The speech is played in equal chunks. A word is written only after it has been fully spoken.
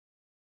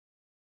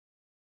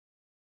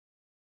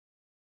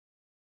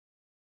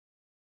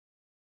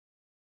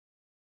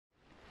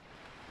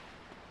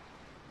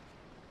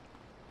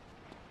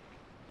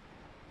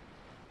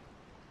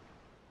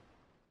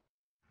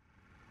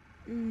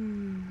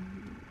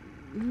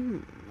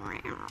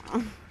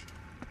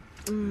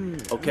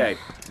Okay,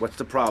 what's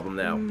the problem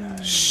now?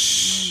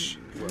 Shh.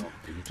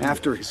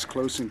 After his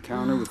close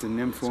encounter with the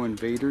Nympho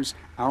invaders,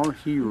 our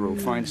hero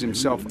finds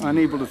himself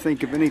unable to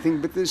think of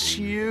anything but this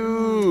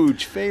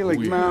huge phallic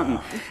mountain.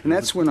 And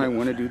that's when I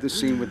want to do the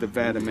scene with the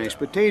vat of mashed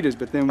potatoes,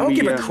 but then I don't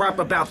give a crap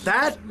about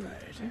that!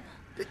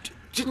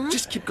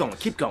 Just keep going,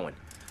 keep going.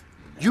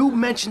 You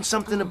mentioned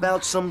something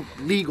about some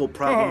legal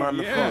problem on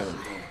the phone.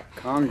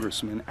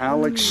 Congressman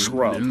Alex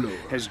Shrub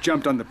has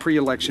jumped on the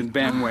pre-election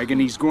bandwagon.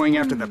 He's going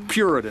after the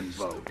Puritan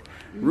vote.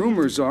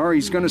 Rumors are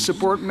he's going to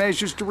support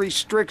measures to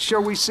restrict,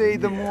 shall we say,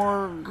 the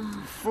more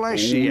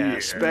fleshy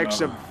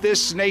aspects of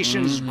this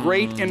nation's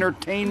great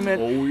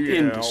entertainment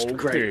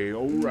industry. Okay,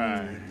 all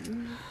right.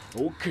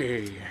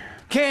 Okay.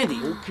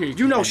 Candy,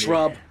 you know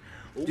Shrub.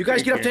 You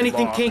guys get up to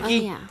anything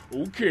kinky? Oh,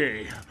 yeah.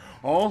 Okay.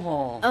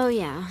 Uh-huh. Oh,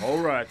 yeah. All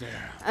right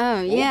there.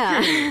 Oh, yeah.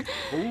 Okay.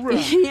 All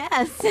right.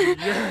 Yes.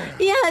 Yeah.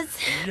 Yes.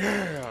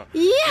 Yeah.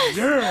 Yes.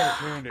 Yeah,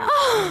 Candy.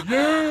 Oh.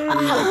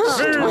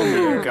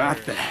 Yeah. You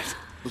got that.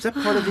 Was that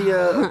part of the,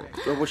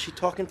 or was she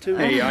talking to?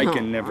 Hey, I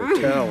can never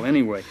tell.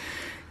 Anyway,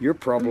 you're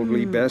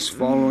probably best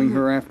following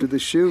her after the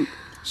shoot.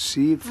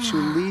 See if she'll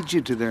lead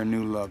you to their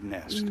new love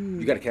nest.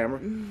 You got a camera?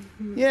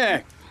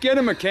 Yeah, get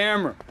him a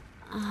camera.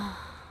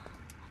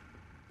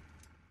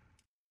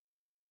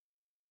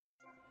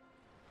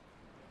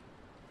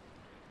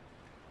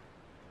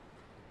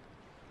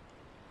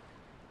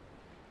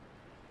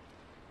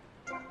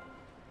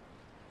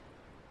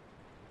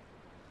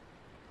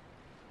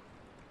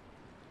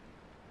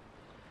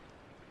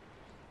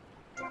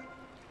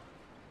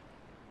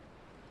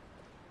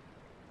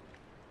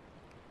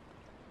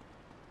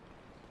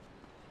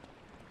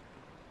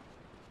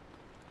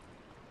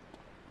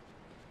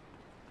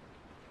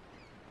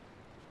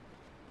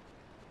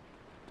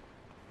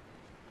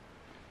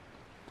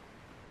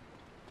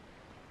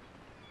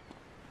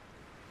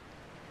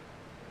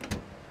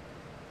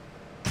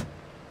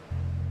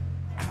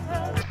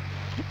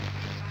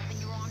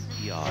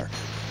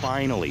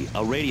 Finally,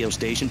 a radio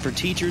station for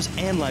teachers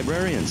and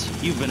librarians.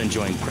 You've been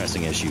enjoying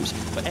pressing issues,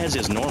 but as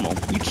is normal,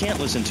 you can't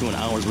listen to an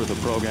hour's worth of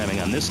programming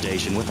on this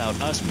station without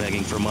us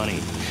begging for money.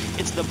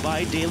 It's the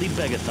bi-daily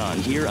begathon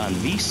here on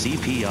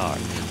VCPR,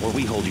 where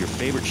we hold your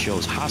favorite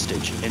shows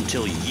hostage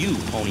until you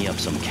pony up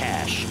some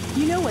cash.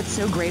 You know what's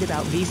so great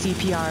about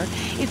VCPR?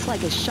 It's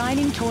like a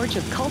shining torch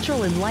of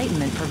cultural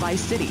enlightenment for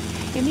Vice City.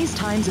 In these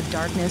times of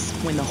darkness,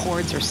 when the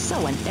hordes are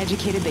so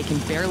uneducated they can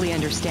barely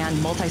understand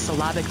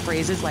multisyllabic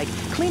phrases like,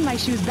 clean my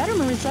shoes better,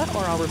 Marissa,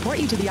 or I'll report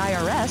you to the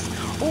IRS,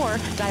 or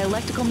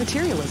dialectical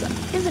materialism.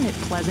 Isn't it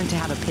pleasant to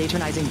have a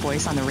patronizing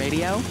voice on the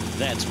radio?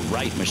 That's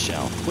right,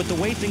 Michelle. With the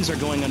way things are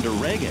going under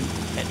Reagan,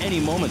 at any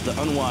moment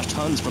the unwashed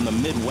Huns from the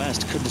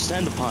Midwest could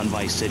descend upon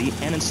Vice City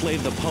and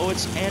enslave the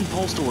poets and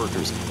postal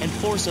workers and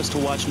force us to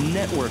watch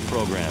network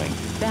programming.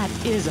 That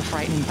is a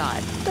frightening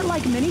thought. But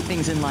like many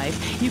things in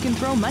life, you can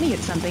throw money at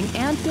something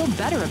and feel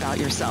better about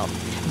yourself.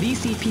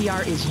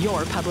 VCPR is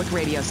your public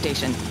radio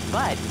station,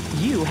 but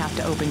you have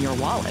to open your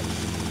wallet.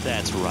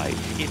 That's right.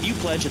 If you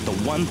pledge at the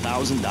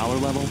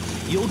 $1,000 level,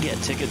 you'll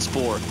get tickets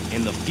for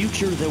In the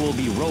Future There Will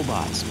Be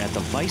Robots at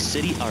the Vice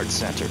City Arts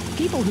Center.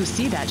 People who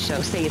see that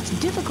show say it's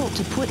difficult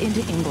to put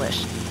into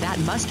English. That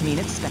must mean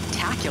it's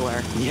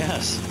spectacular.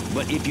 Yes,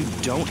 but if you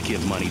don't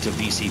give money to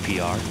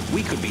VCPR,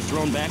 we could be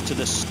thrown back to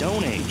the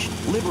Stone Age.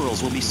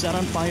 Liberals will be set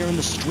on fire in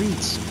the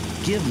streets.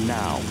 Give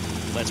now.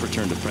 Let's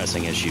return to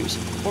pressing issues.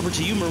 Over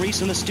to you,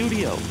 Maurice, in the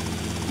studio.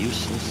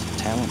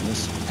 Useless,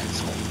 talentless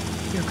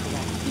asshole. You're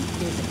correct.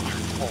 He is an asshole.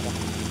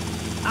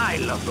 I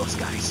love those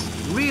guys.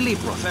 Really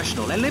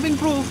professional and living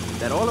proof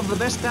that all of the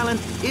best talent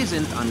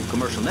isn't on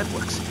commercial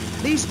networks.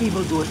 These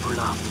people do it for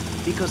love,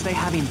 because they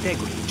have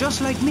integrity,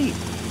 just like me.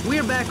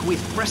 We're back with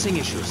Pressing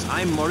Issues.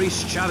 I'm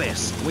Maurice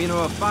Chavez, winner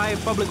of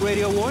 5 public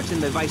radio awards in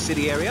the Vice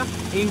City area,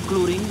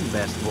 including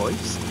Best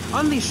Voice.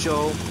 On this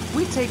show,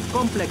 we take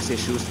complex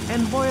issues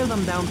and boil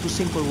them down to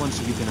simple ones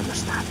so you can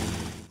understand.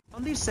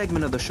 On this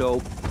segment of the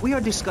show, we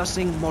are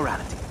discussing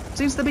morality.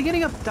 Since the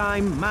beginning of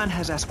time, man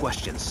has asked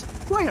questions.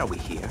 Why are we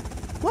here?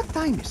 What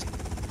time is it?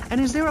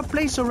 And is there a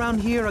place around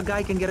here a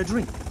guy can get a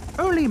drink?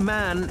 Early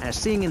man, as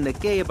seen in the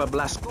cave of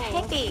Blasco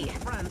in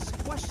France,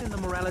 questioned the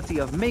morality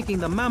of making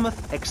the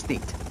mammoth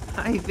extinct.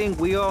 I think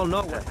we all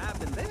know what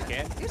happened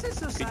there. Is it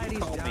society's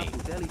job to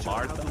tell each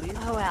other how to live?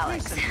 Oh,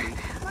 Alex. Recently,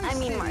 I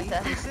mean, Vice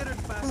Martha. City considered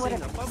passing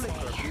Whatever a you public say.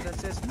 curfew that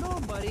says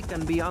nobody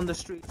can be on the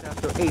streets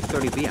after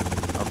 8:30 p.m.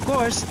 Of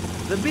course,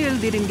 the bill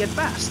didn't get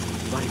passed,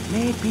 but it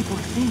made people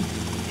think.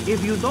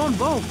 If you don't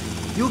vote,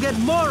 you get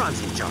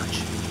morons in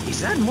charge.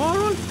 Is that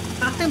moral?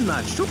 I'm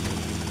not sure.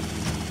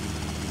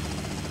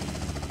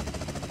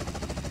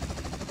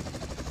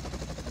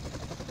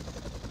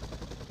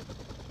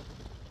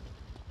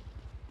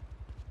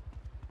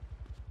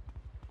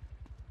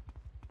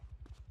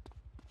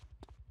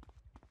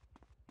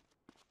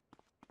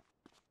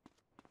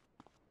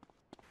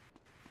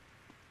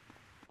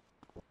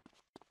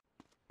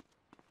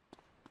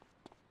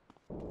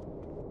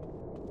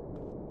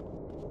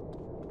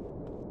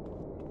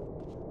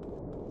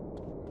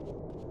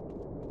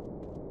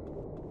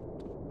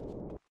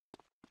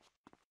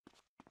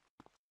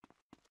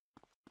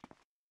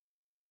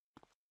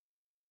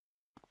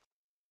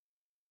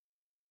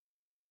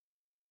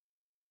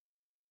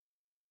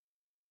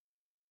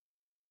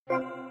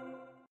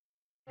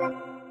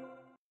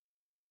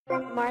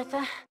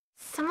 Martha,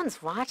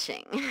 someone's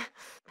watching.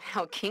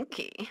 How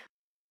kinky.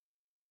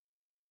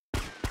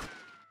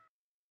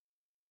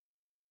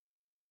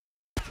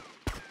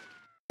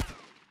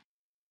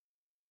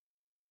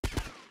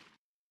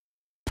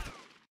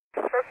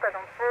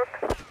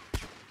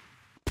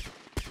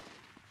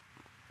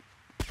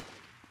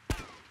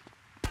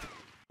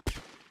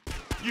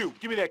 You,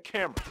 give me that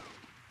camera.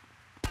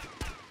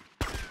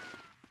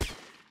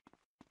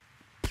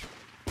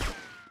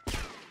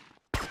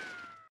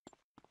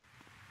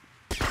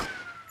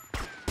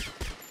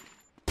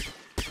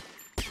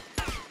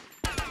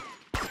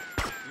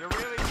 You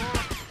really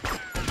want?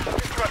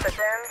 This was a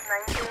Benz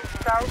 19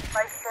 South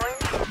 5 Point.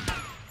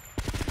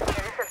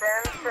 There is a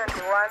Benz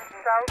 21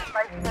 South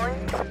 5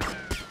 Point.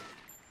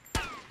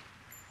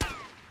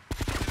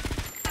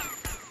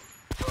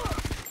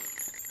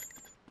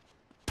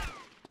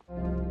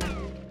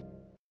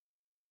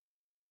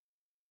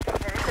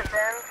 There is a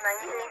Benz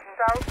 19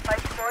 South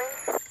 5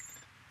 Point.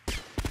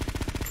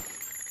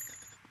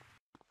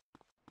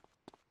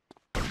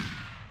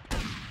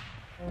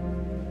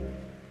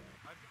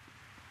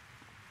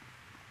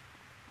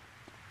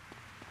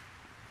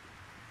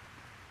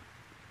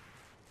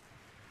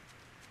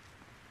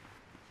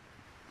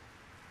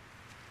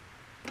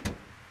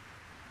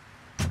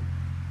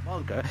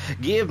 Bunker,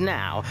 give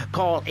now.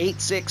 Call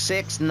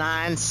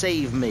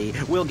 866-9-SAVE-ME.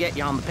 We'll get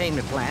you on the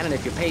payment plan, and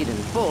if you're paid in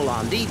full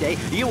on D-Day,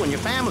 you and your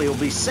family will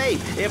be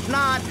safe. If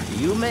not,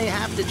 you may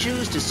have to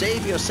choose to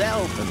save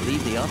yourself and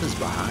leave the others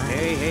behind.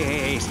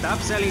 Hey, stop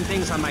selling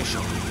things on my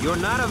show. You're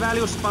not a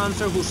valued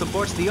sponsor who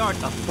supports the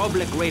art of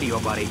public radio,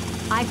 buddy.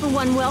 I, for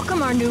one,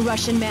 welcome our new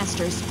Russian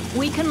masters.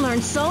 We can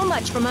learn so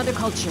much from other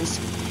cultures.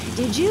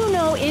 Did you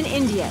know in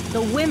India,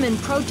 the women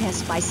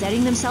protest by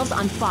setting themselves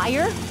on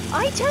fire?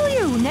 I tell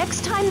you,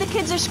 next time the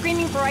kids are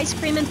screaming for ice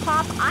cream and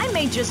pop, I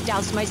may just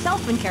douse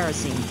myself in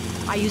kerosene.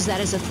 I use that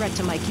as a threat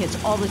to my kids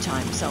all the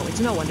time, so it's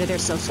no wonder they're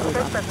so screwed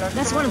up.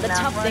 That's one of the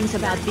tough things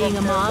about being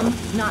a mom,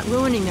 not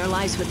ruining their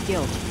lives with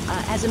guilt.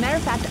 As a matter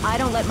of fact, I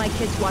don't let my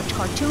kids watch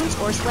cartoons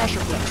or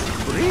slasher flicks.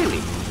 Really?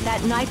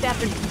 That knife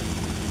after